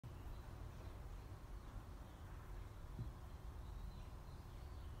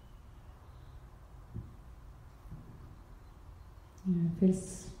Yeah, it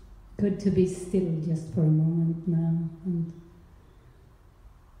feels good to be still just for a moment now and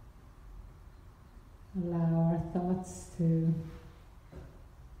allow our thoughts to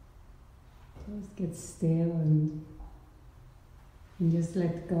just get still and just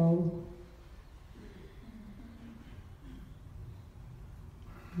let go.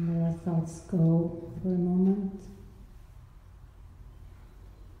 Let our thoughts go for a moment.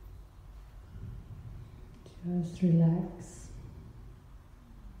 Just relax.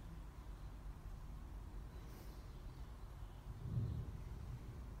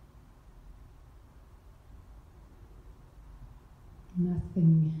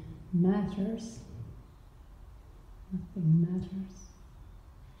 Nothing matters. Nothing matters.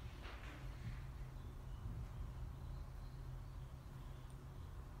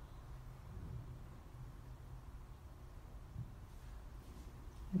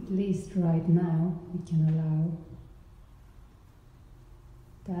 At least right now we can allow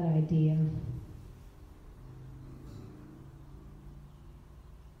that idea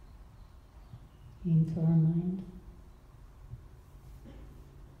into our mind.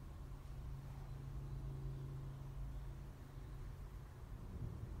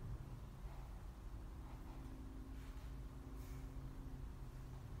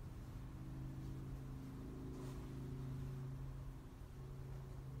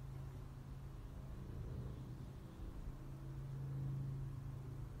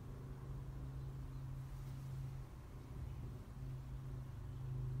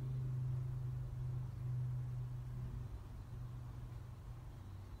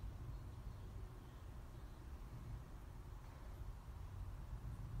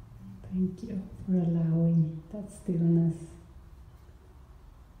 Thank you for allowing that stillness.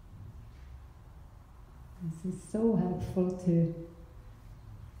 This is so helpful to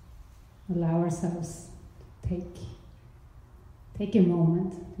allow ourselves to take a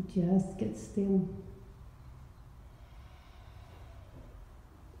moment to just get still.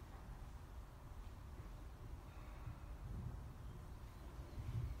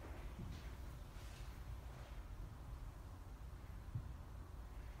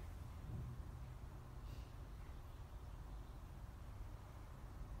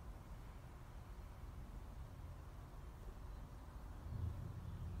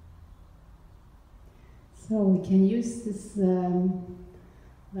 So we can use this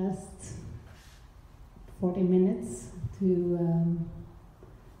last 40 minutes to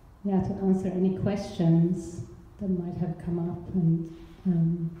answer any questions that might have come up, and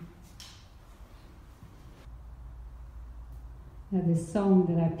this song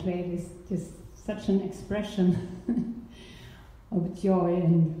that I played is just such an expression of joy,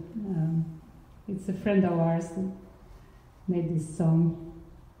 and it's a friend of ours that made this song.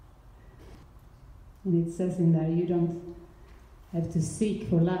 And it says in there, you don't have to seek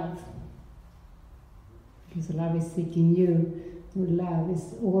for love, because love is seeking you. Your love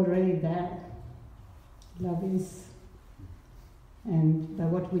is already there. Love is, but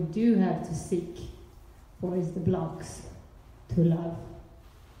what we do have to seek for is the blocks to love.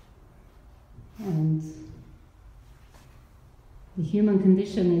 And the human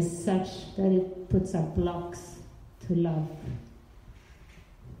condition is such that it puts up blocks to love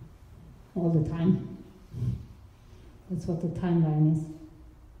all the time. That's what the timeline is.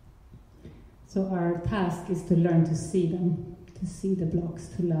 So our task is to learn to see them, to see the blocks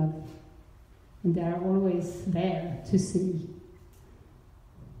to love. And they are always there to see.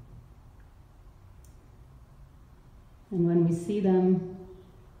 And when we see them,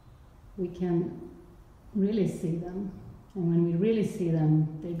 we can really see them. And when we really see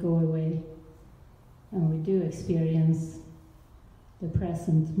them, they go away. And we do experience the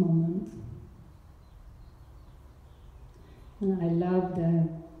present moment. And I love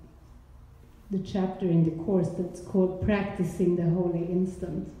the chapter in the course that's called Practicing the Holy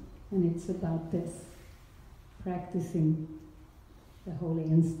Instant. And it's about this, practicing the Holy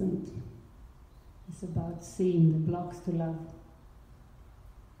Instant. It's about seeing the blocks to love,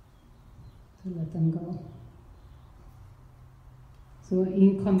 to let them go. So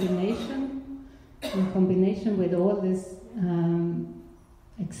in combination with all this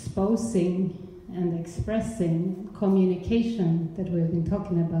exposing and expressing communication that we've been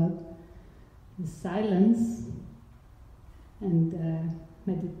talking about, the silence and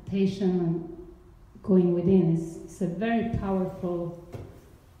meditation and going within is a very powerful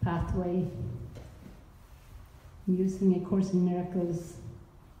pathway. Using A Course in Miracles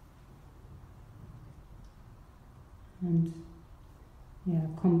and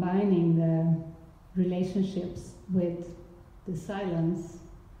combining the relationships with the silence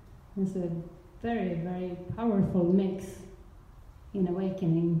is a very, very powerful mix. in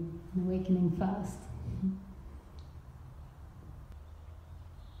awakening fast.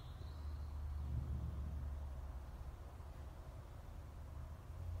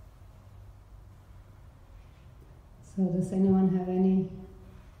 So does anyone have any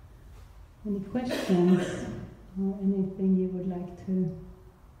questions or anything you would like to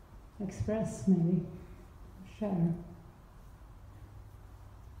express, maybe share?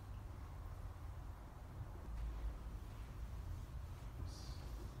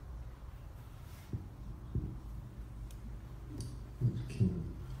 We can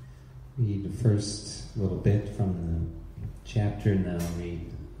read the first little bit from the chapter and then I'll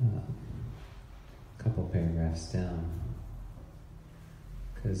read a couple paragraphs down,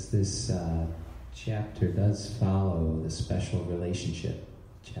 because this chapter does follow the special relationship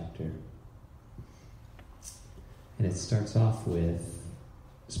chapter. And it starts off with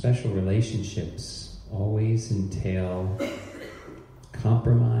special relationships always entail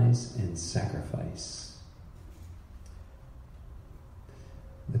compromise and sacrifice.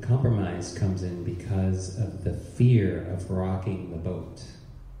 The compromise comes in because of the fear of rocking the boat.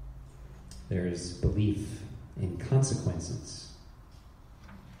 There's belief in consequences.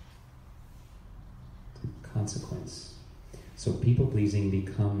 Consequence. So people-pleasing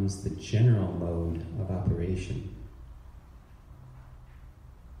becomes the general mode of operation.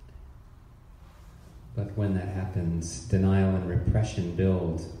 But when that happens, denial and repression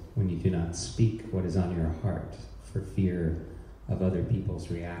build when you do not speak what is on your heart for fear of other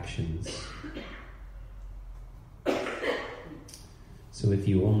people's reactions. So if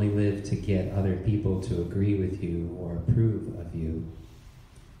you only live to get other people to agree with you or approve of you,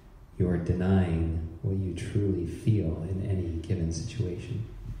 you are denying what you truly feel in any given situation.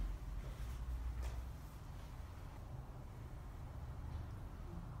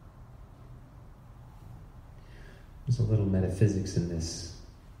 There's a little metaphysics in this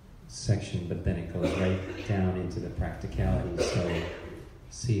section, but then it goes right down into the practicality. So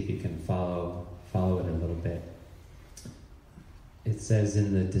see if you can follow it a little bit. It says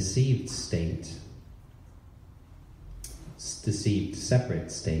in the deceived separate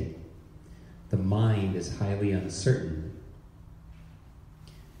state, the mind is highly uncertain.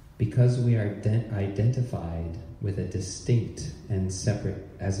 Because we are identified with a distinct and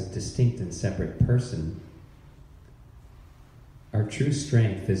separate person, our true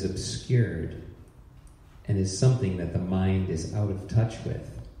strength is obscured and is something that the mind is out of touch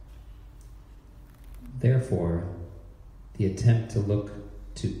with. Therefore, the attempt to look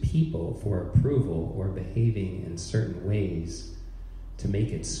to people for approval or behaving in certain ways to make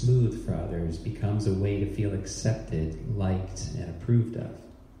it smooth for others becomes a way to feel accepted, liked, and approved of.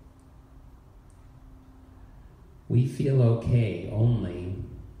 We feel okay only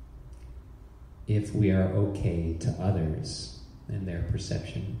if we are okay to others and their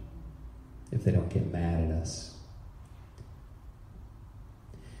perception, if they don't get mad at us.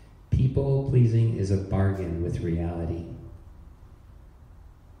 People-pleasing is a bargain with reality.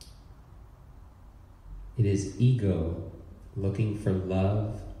 It is ego looking for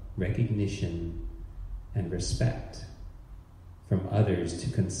love, recognition, and respect from others to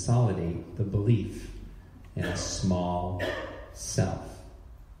consolidate the belief in a small self.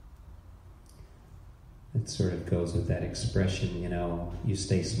 It sort of goes with that expression, you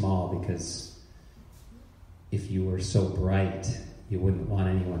stay small because if you were so bright, you wouldn't want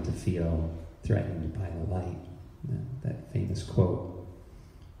anyone to feel threatened by the light. That famous quote.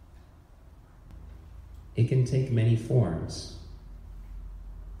 It can take many forms.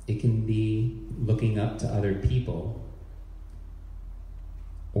 It can be looking up to other people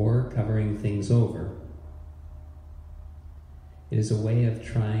or covering things over. It is a way of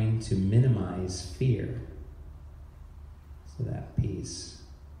trying to minimize fear, so that piece,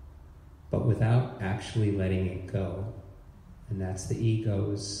 but without actually letting it go. And that's the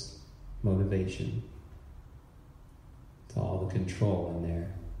ego's motivation. It's all the control in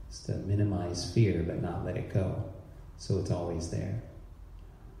there. It's to minimize fear but not let it go, so it's always there.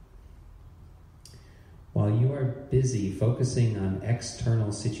 While you are busy focusing on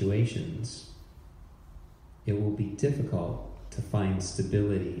external situations, it will be difficult to find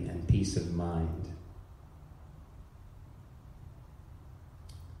stability and peace of mind.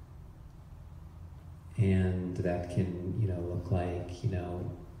 And that can, look like,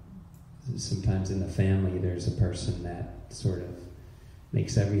 sometimes in the family there's a person that sort of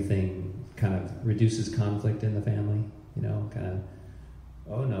makes everything, kind of reduces conflict in the family, kind of,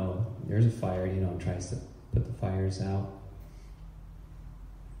 oh no, there's a fire, and tries to put the fires out.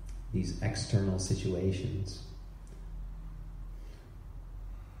 These external situations.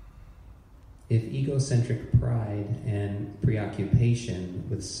 If egocentric pride and preoccupation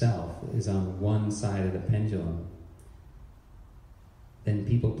with self is on one side of the pendulum, then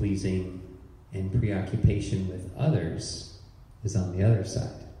people-pleasing and preoccupation with others is on the other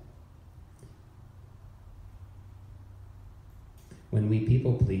side. When we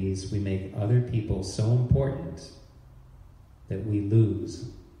people-please, we make other people so important that we lose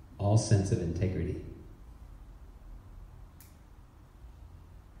all sense of integrity.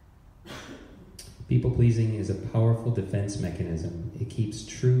 People-pleasing is a powerful defense mechanism. It keeps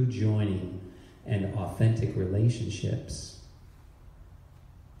true joining and authentic relationships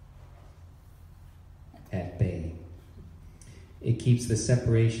at bay. It keeps the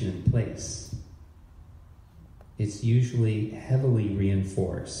separation in place. It's usually heavily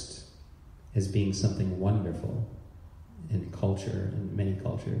reinforced as being something wonderful in culture, in many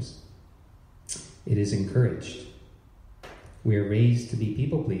cultures. It is encouraged. We are raised to be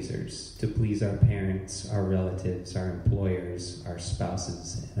people pleasers, to please our parents, our relatives, our employers, our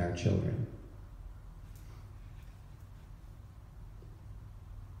spouses, and our children.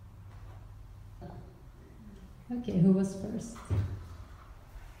 Okay, who was first?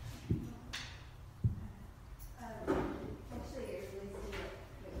 Actually, it relates to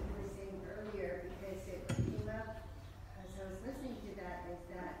what you were saying earlier, because it came up as I was listening to that, is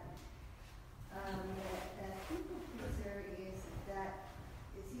that that people pleaser is that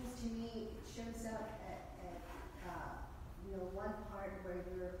it seems to me it shows up at one part where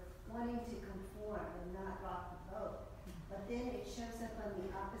you're wanting to conform and not rock the boat, but then it shows up on the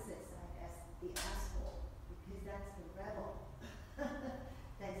opposite side as the asshole, because that's the rebel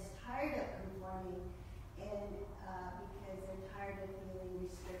that's tired of conforming, and because they're tired of feeling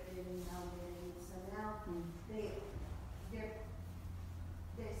restricted and bounded, so now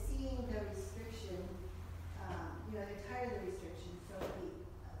they're seeing the restriction. They're tired of the restriction, so the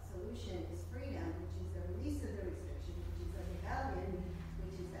solution is freedom, which is the release of the restriction, which is the rebellion,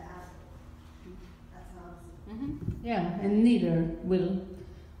 which is the asshole. That's how I'm seeing it. Yeah, and neither will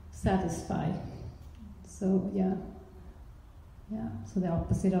satisfy. So yeah. So the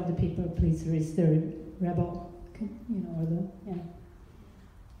opposite of the people pleaser is the rebel, or the yeah.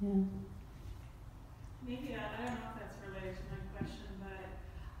 Maybe I don't know if that's related to my question, but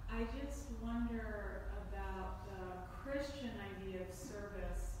I just wonder about the Christian idea of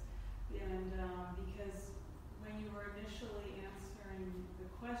service, and because when you were initially answering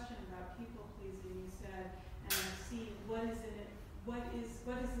the question about people pleasing, you said, and I see what is in it, what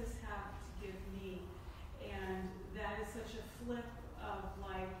does this have to give me? And that is such a flip of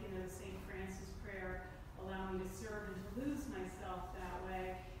St. Francis prayer, allow me to serve and to lose myself that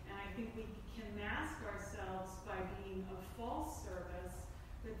way. And I think we can mask ourselves by being a false service,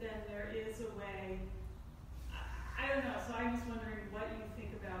 but then there is a way, I don't know, so I'm just wondering what you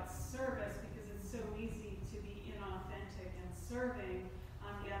think about service, because it's so easy to be inauthentic and serving.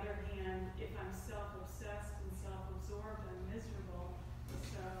 On the other hand, if I'm self-obsessed and self-absorbed, I'm miserable.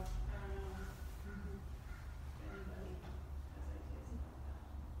 So, I don't know. Anybody has ideas about that?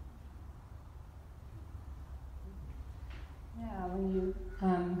 Yeah, when you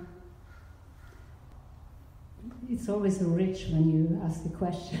it's always so rich when you ask the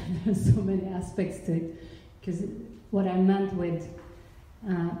question. There's so many aspects to it, because what I meant with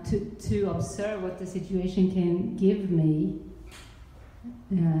to observe what the situation can give me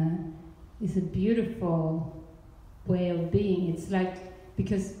is a beautiful way of being. It's like,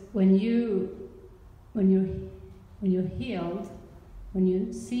 because when you're healed, when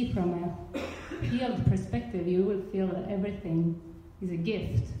you see from a healed perspective, you will feel that everything is a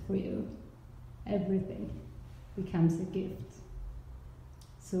gift for you. Everything becomes a gift.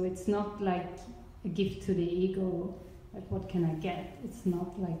 So it's not like a gift to the ego, like what can I get? It's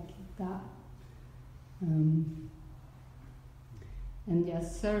not like that. And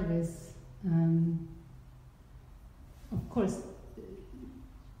yes, service, of course,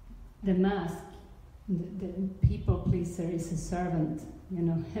 the mask, the people pleaser is a servant,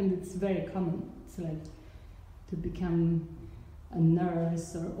 and it's very common. It's like to become a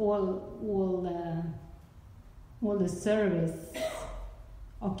nurse, or all the service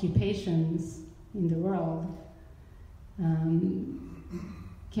occupations in the world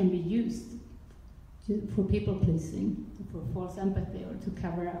can be used for people pleasing, for false empathy, or to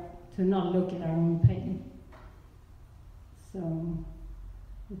cover up, to not look at our own pain. So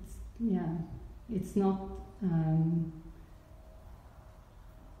it's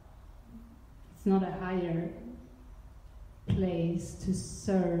not a higher place to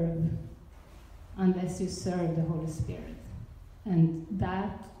serve unless you serve the Holy Spirit, and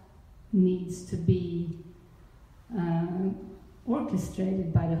that needs to be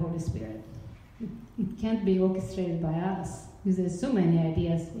orchestrated by the Holy Spirit. it can't be orchestrated by us, because there's so many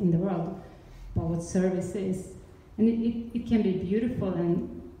ideas in the world about what service is. And it can be beautiful,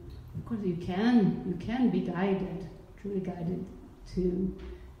 and of course you can be guided, truly guided, to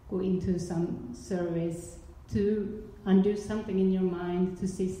go into some service, to undo something in your mind, to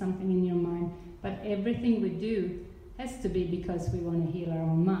see something in your mind. But everything we do has to be because we want to heal our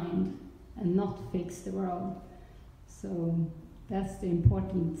own mind and not fix the world. So that's the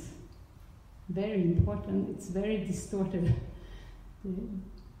important, very important. It's very distorted,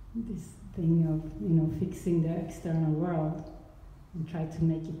 this thing of fixing the external world and try to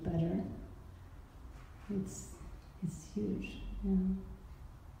make it better. It's huge. Yeah.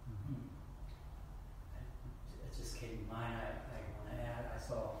 Mm-hmm. It just came to mind. I want to add. I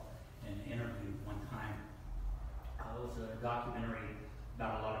saw an interview one time. It was a documentary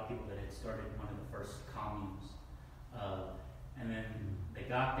about a lot of people that had started one of the first communes, and then they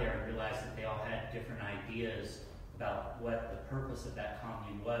got there and realized that they all had different ideas about what the purpose of that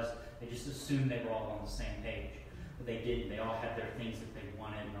commune was. They just assumed they were all on the same page, but they didn't. They all had their things that they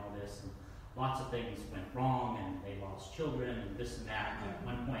wanted and all this, and lots of things went wrong, and they lost children and this and that. And at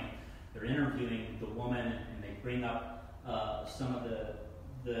one point, they're interviewing the woman, and they bring up some of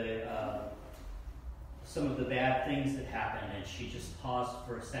the bad things that happened, and she just paused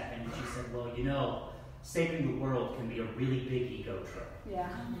for a second, and she said, "Well, saving the world can be a really big ego trip."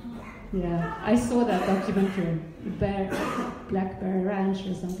 Yeah, I saw that documentary, Black Bear Ranch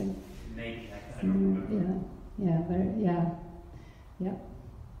or something. Maybe, I don't remember. Yeah.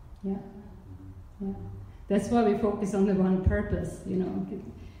 That's why we focus on the one purpose,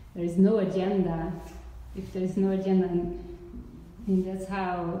 There is no agenda. If there is no agenda, and that's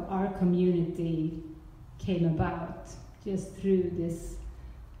how our community came about, just through this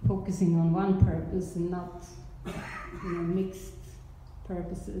focusing on one purpose and not, mixed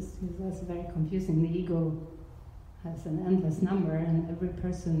purposes, because that's very confusing. The ego has an endless number, and every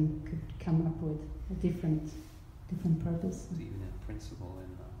person could come up with a different purpose. There's even a principle in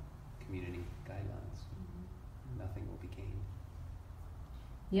community guidelines. Nothing will be gained.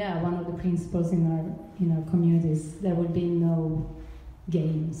 Yeah, one of the principles in our communities, there will be no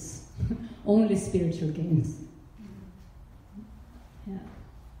gains, only spiritual gains. Yeah.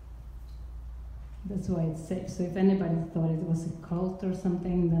 That's why it's safe. So if anybody thought it was a cult or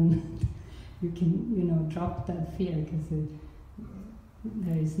something, then you can, drop that fear, because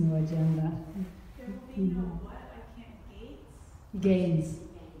there is no agenda. There will be no what? I can't gates? Gains.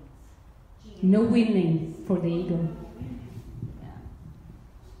 No winning for the ego. Yeah.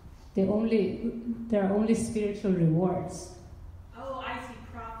 There are only spiritual rewards. Oh, I see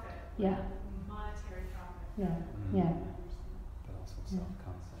profit. Yeah. Monetary profit. Yeah. But also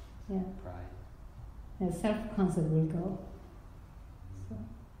self-concept, Yeah. pride. Yeah, self-concept will go. So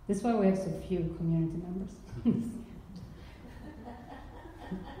that's why we have so few community members.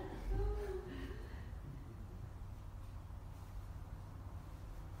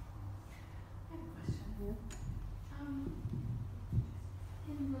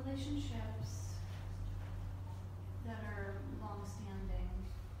 In relationships that are long-standing,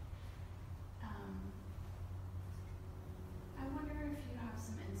 I wonder if you have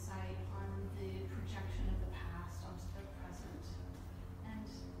some insight on the projection of the past onto the present. And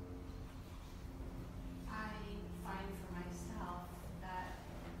I find for myself that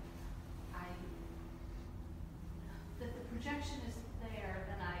the projection is there,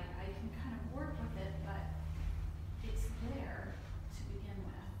 and I can kind of work with it, but it's there to begin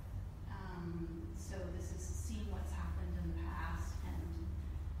with. So this is seeing what's happened in the past and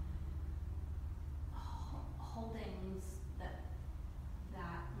holdings that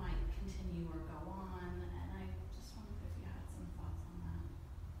might continue or go on. And I just wondered if you had some thoughts on that.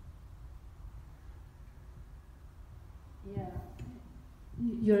 Yeah.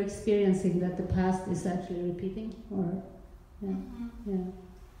 You're experiencing that the past is actually repeating, or yeah.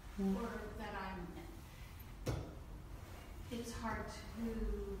 Or that it's hard to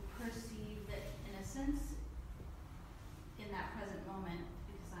perceive that, in a sense, in that present moment,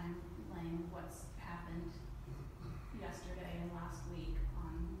 because I'm laying what's happened yesterday and last week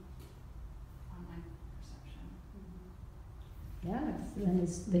on my perception. Yeah, then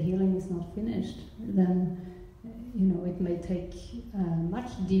the healing is not finished. Then it may take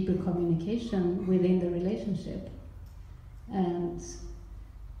much deeper communication within the relationship, and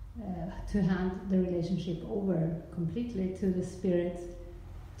to hand the relationship over completely to the Spirit,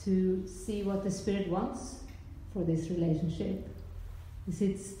 to see what the Spirit wants for this relationship. Is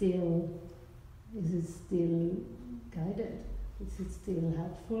it still guided? Is it still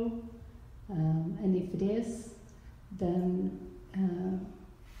helpful? And if it is, then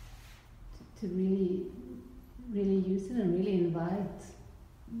to really use it and really invite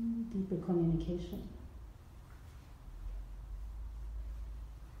deeper communication.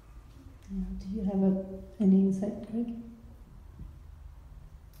 Yeah. Do you have any insight, Greg?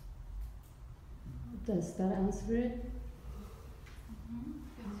 Does that answer it? Mm-hmm.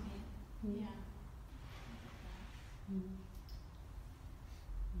 Good. Yeah.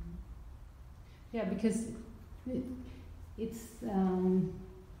 Yeah, because it's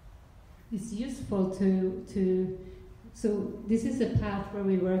useful to. So this is a path where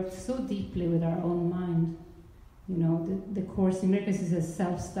we work so deeply with our own mind. You know, the Course in Miracles is a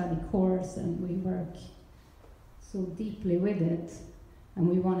self-study course, and we work so deeply with it, and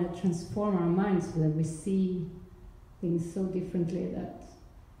we want to transform our minds so that we see things so differently that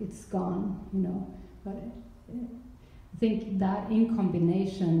it's gone. You know, but I think that in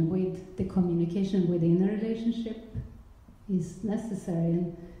combination with the communication within the relationship is necessary,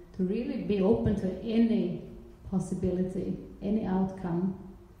 and to really be open to any possibility, any outcome,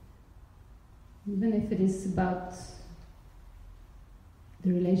 even if it is about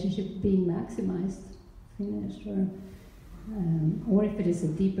the relationship being maximized, finished, or if it is a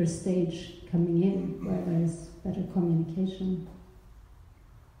deeper stage coming in where there is better communication.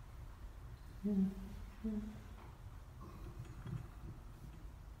 Yeah. Yeah.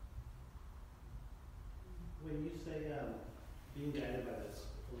 When you say being guided by the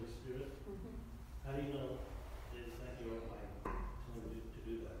Holy Spirit, how do you know it's not your mind telling you to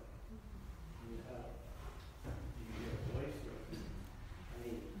do that? I mean, how do you hear a voice, or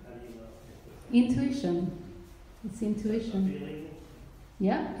how do you know? Intuition. It's intuition. A feeling?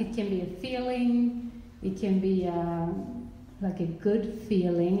 Yeah, it can be a feeling. It can be like a good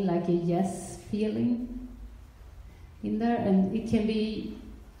feeling, like a yes feeling in there, and it can be.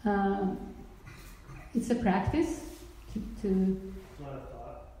 It's a practice to. It's not a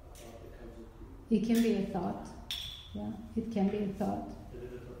thought that comes into you. It can be a thought. Yeah, it can be a thought.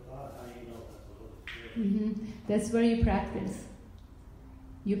 If it's a thought, how do you know that's the Holy Spirit? That's where you practice.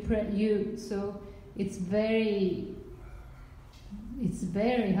 So it's very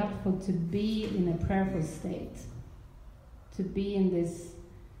helpful to be in a prayerful state. To be in this.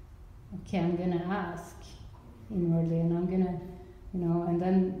 Okay, I'm gonna ask inwardly, and I'm gonna, and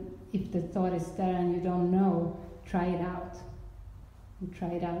then. If the thought is there and you don't know, try it out. You try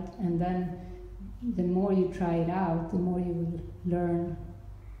it out, and then the more you try it out, the more you will learn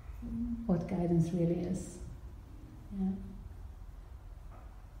what guidance really is. Yeah.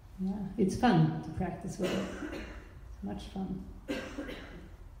 Yeah. It's fun to practice with it. It's much fun. I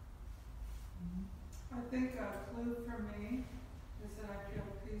think a clue for me is that I feel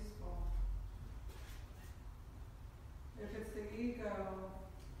peaceful. If it's the ego,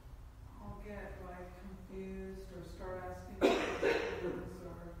 I'll get confused or start asking questions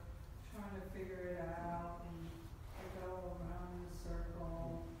or trying to figure it out, and I go around in a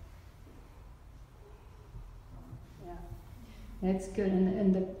circle. Yeah, that's good.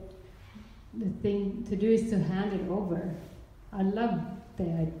 And the thing to do is to hand it over. I love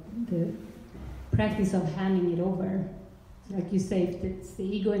the practice of handing it over. Like you say, if it's the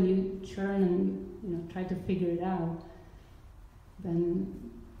ego and you churn and try to figure it out, then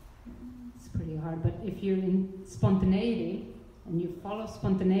pretty hard. But if you're in spontaneity and you follow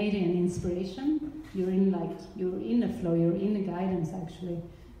spontaneity and inspiration, you're in the flow, you're in the guidance actually.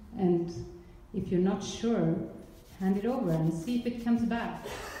 And if you're not sure, hand it over and see if it comes back.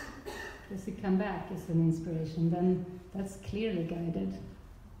 Does it come back as an inspiration? Then that's clearly guided.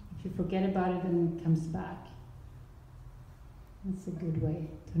 If you forget about it, then it comes back. That's a good way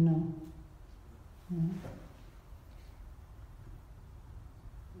to know. Yeah.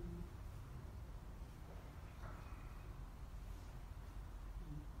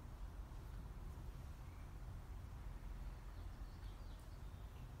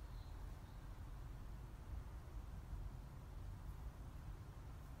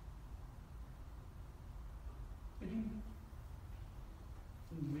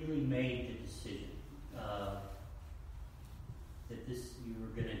 Really made the decision that you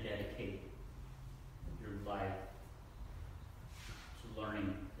were going to dedicate your life to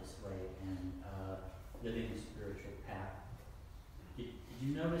learning this way and living a spiritual path. Did you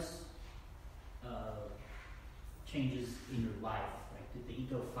notice changes in your life? Like, did the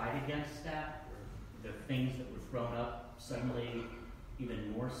ego fight against that, or the things that were thrown up suddenly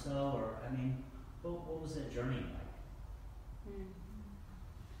even more so? Or what was that journey like?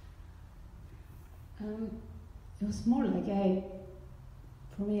 It was more like I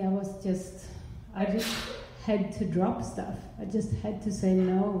just had to drop stuff. I just had to say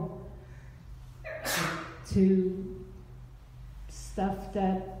no to stuff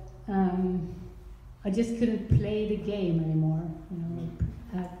that I just couldn't play the game anymore.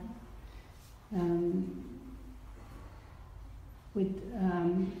 With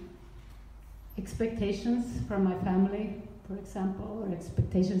expectations from my family, for example, or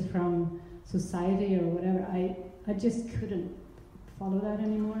expectations from society or whatever, I just couldn't follow that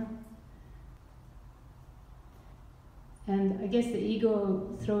anymore. And I guess the ego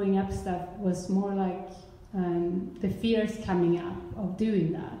throwing up stuff was more like the fears coming up of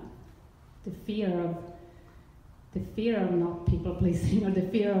doing that. The fear of not people pleasing, or the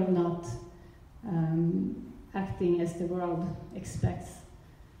fear of not acting as the world expects.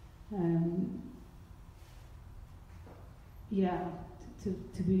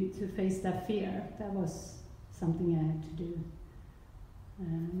 To face that fear, that was something I had to do.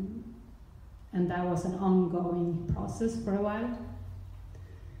 And that was an ongoing process for a while.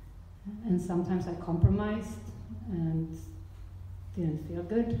 And sometimes I compromised and didn't feel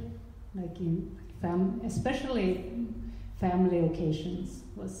good. Like in especially family occasions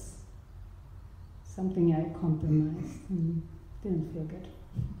was something I compromised and didn't feel good.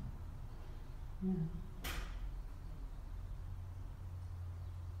 Yeah.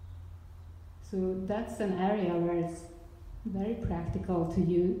 So that's an area where it's very practical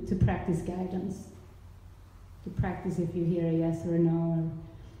to practice guidance. To practice if you hear a yes or a no,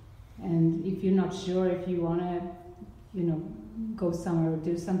 and if you're not sure if you want to, go somewhere or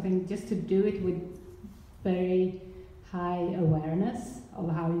do something, just to do it with very high awareness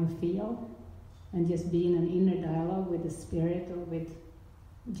of how you feel, and just be in an inner dialogue with the spirit, or with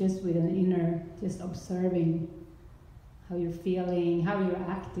an inner, just observing how you're feeling, how you're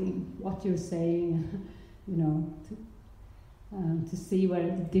acting, what you're saying, to see where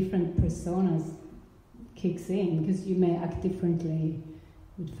the different personas kicks in, because you may act differently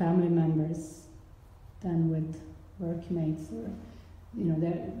with family members than with workmates, or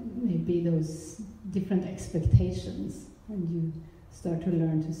there may be those different expectations, and you start to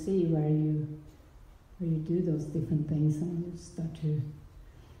learn to see where you do those different things, and you start to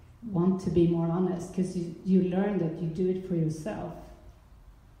want to be more honest, because you learn that you do it for yourself.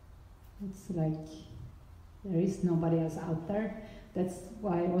 It's like there is nobody else out there. That's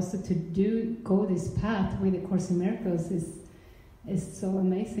why also to go this path with the Course in Miracles is so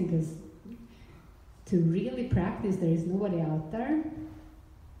amazing, because to really practice, there is nobody out there.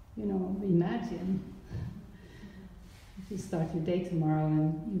 Imagine if you start your day tomorrow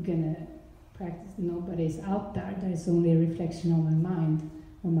and you're gonna practice, nobody's out there. There's only a reflection of my mind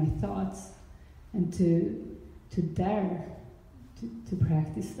or my thoughts, and to dare to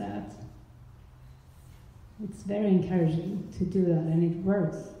practice that. It's very encouraging to do that, and it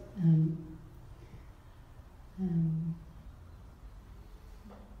works. And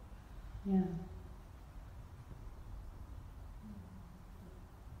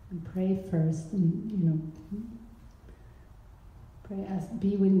pray first, and pray,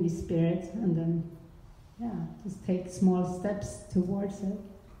 be with me, Spirit, and then just take small steps towards it.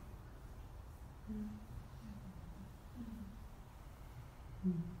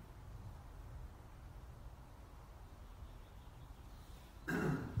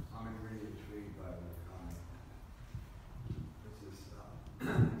 I'm really intrigued by your comment. This is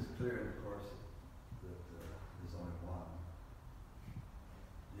it's clear in the Course that there's only one.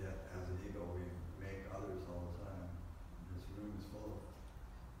 Yet, as an ego, we make others all the time. This room is full of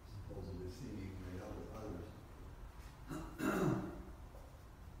supposedly seemingly others.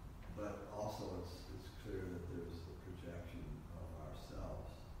 But also, it's clear that there's a projection of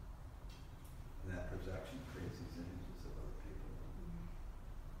ourselves, and that projection creates these images of other people.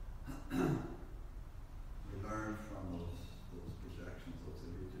 We learn from those projections, those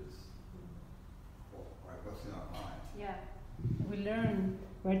images, what's in our mind. Yeah, we learn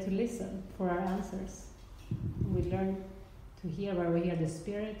where to listen for our answers. We learn to hear where we hear the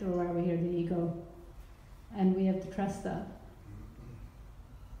spirit or where we hear the ego, and we have to trust that.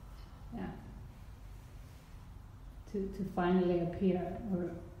 Yeah. To finally appear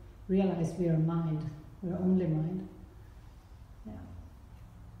or realize we are mind. We're only mind. Yeah.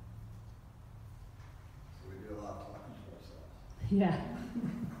 So we do a lot of talking to ourselves. Yeah.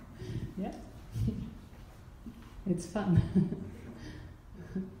 Yeah. It's fun.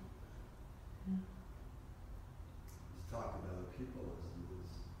 Just talking to other people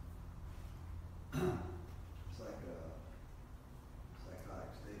is it's like a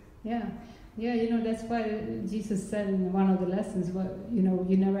psychotic state. Yeah. Yeah, that's why Jesus said in one of the lessons,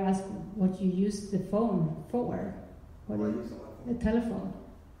 you never ask what you use the phone for. A telephone.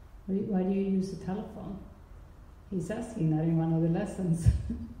 Why do you use a telephone? He's asking that in one of the lessons.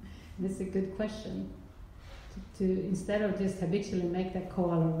 And it's a good question. to instead of just habitually make that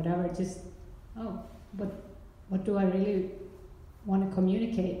call or whatever, just, what do I really want to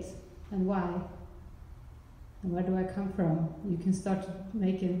communicate and why? And where do I come from? You can start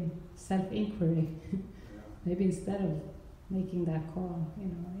making self-inquiry. Maybe instead of making that call,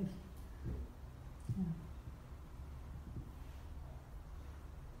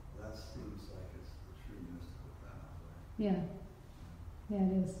 That seems like it's the true mystical path, right? Yeah,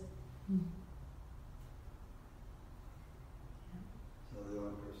 it is. So the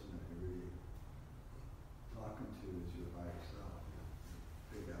only person that you're really talking to is your higher self, your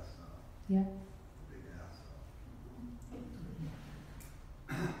big ass self. Yeah. Big ass self.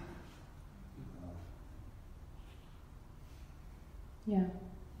 Yeah,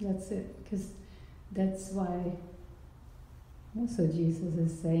 that's it. Because that's why also Jesus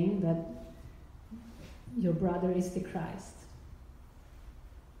is saying that your brother is the Christ.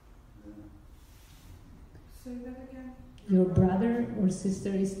 Say that again. Your brother or sister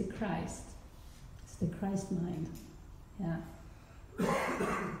is the Christ. It's the Christ mind. Yeah.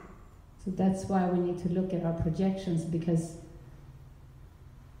 So that's why we need to look at our projections, because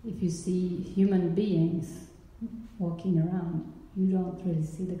if you see human beings walking around, you don't really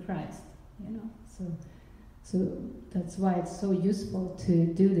see the Christ, So that's why it's so useful to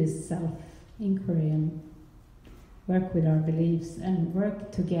do this self-inquiry and work with our beliefs and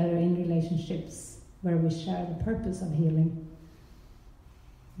work together in relationships where we share the purpose of healing.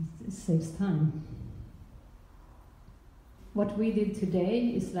 It saves time. What we did today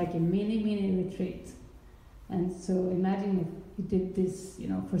is like a mini retreat. And so imagine if you did this,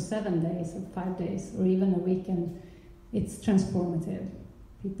 for 7 days or 5 days or even a weekend. It's transformative.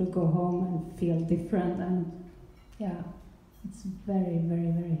 People go home and feel different, and it's very, very,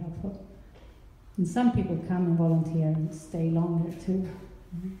 very helpful. And some people come and volunteer and stay longer too.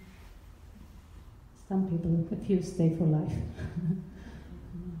 Some people, a few stay for life.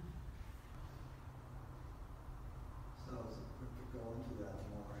 So to go into that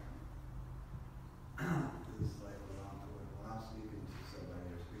more, it's like when I'm speaking to somebody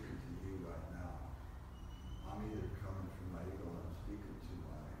or speaking to you right now, I'm either coming from my ego and I'm speaking to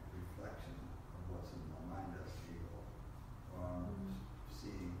my reflection of what's in my mind as the ego, or I'm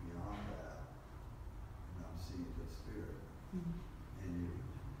seeing beyond that, and I'm seeing the spirit in you,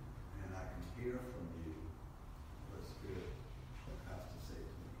 and I can hear from you what spirit has to say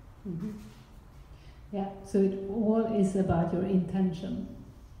to me. Yeah, so it all is about your intention.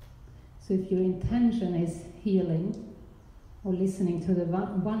 So if your intention is healing or listening to the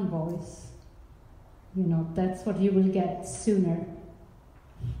one voice, that's what you will get sooner.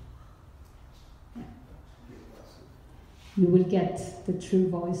 Yeah. You will get the true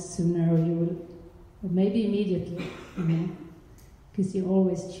voice sooner, or maybe immediately, because you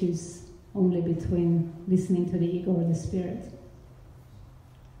always choose only between listening to the ego or the spirit.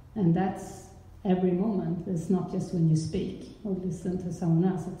 And that's every moment. It's not just when you speak or listen to someone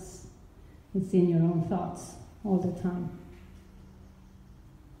else. It's in your own thoughts all the time.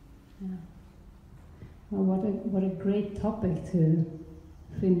 Yeah. Well, what a great topic to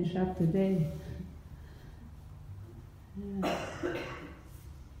finish up the day. Yeah. Just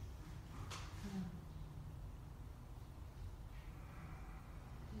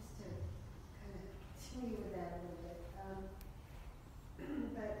to kind of continue with that a little bit,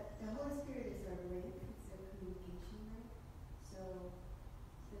 but the Holy Spirit is our link, it's our communication link, so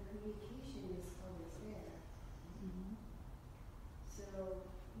the communication is always there. So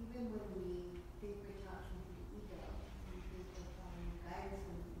even when we think we're talking to the ego, we think we're following guidance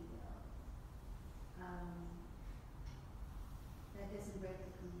from the ego, that doesn't break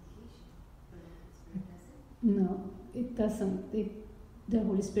the communication for the Holy Spirit, does it? No, it doesn't. The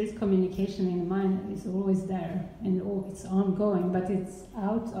Holy Spirit's communication in the mind is always there, and it's ongoing, but it's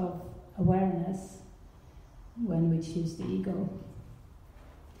out of awareness when we choose the ego.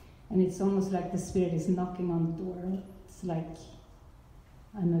 And it's almost like the Spirit is knocking on the door. It's like,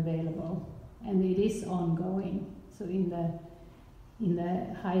 I'm available. And it is ongoing. So in the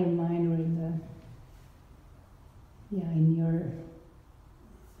higher mind, or in your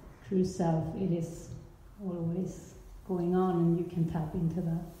true self, it is always going on, and you can tap into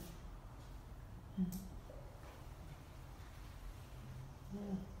that.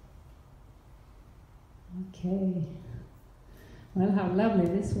 Okay. Well, how lovely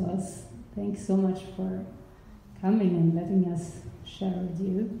this was. Thanks so much for coming and letting us share with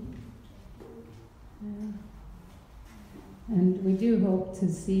you. And we do hope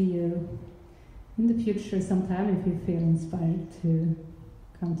to see you in the future sometime if you feel inspired to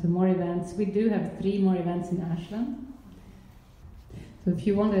come to more events. We do have 3 more events in Ashland. So if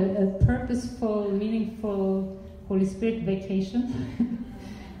you want a purposeful, meaningful Holy Spirit vacation,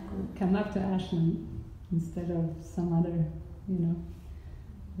 come up to Ashland instead of some other,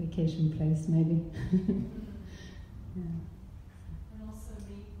 vacation place maybe. Yeah. And also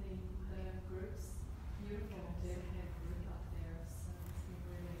meet the groups, beautiful dedicated group up there, so it's been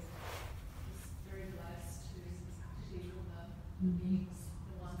really just very blessed to see all the beings,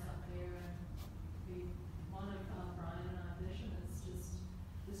 the ones up there, and one of Brian and our vision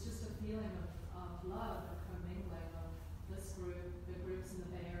is just a feeling of love, a commingling of this group, the groups in the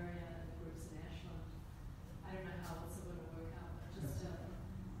Bay Area and the groups in Ashland. I don't know how it's going to work out, but just a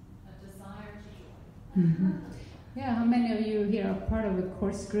desire to join. Mm-hmm. Yeah, how many of you here are part of a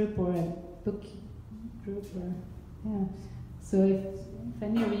course group or a book group? Yeah. So if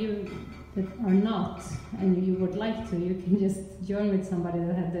any of you that are not and you would like to, you can just join with somebody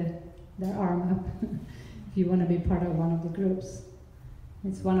that had their arm up if you want to be part of one of the groups.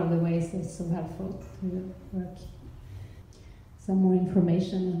 It's one of the ways that's so helpful to work. Some more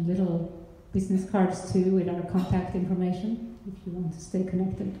information and little business cards too with our contact information if you want to stay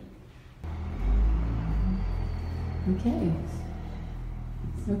connected.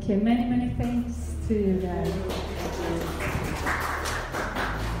 Okay, many thanks to you guys.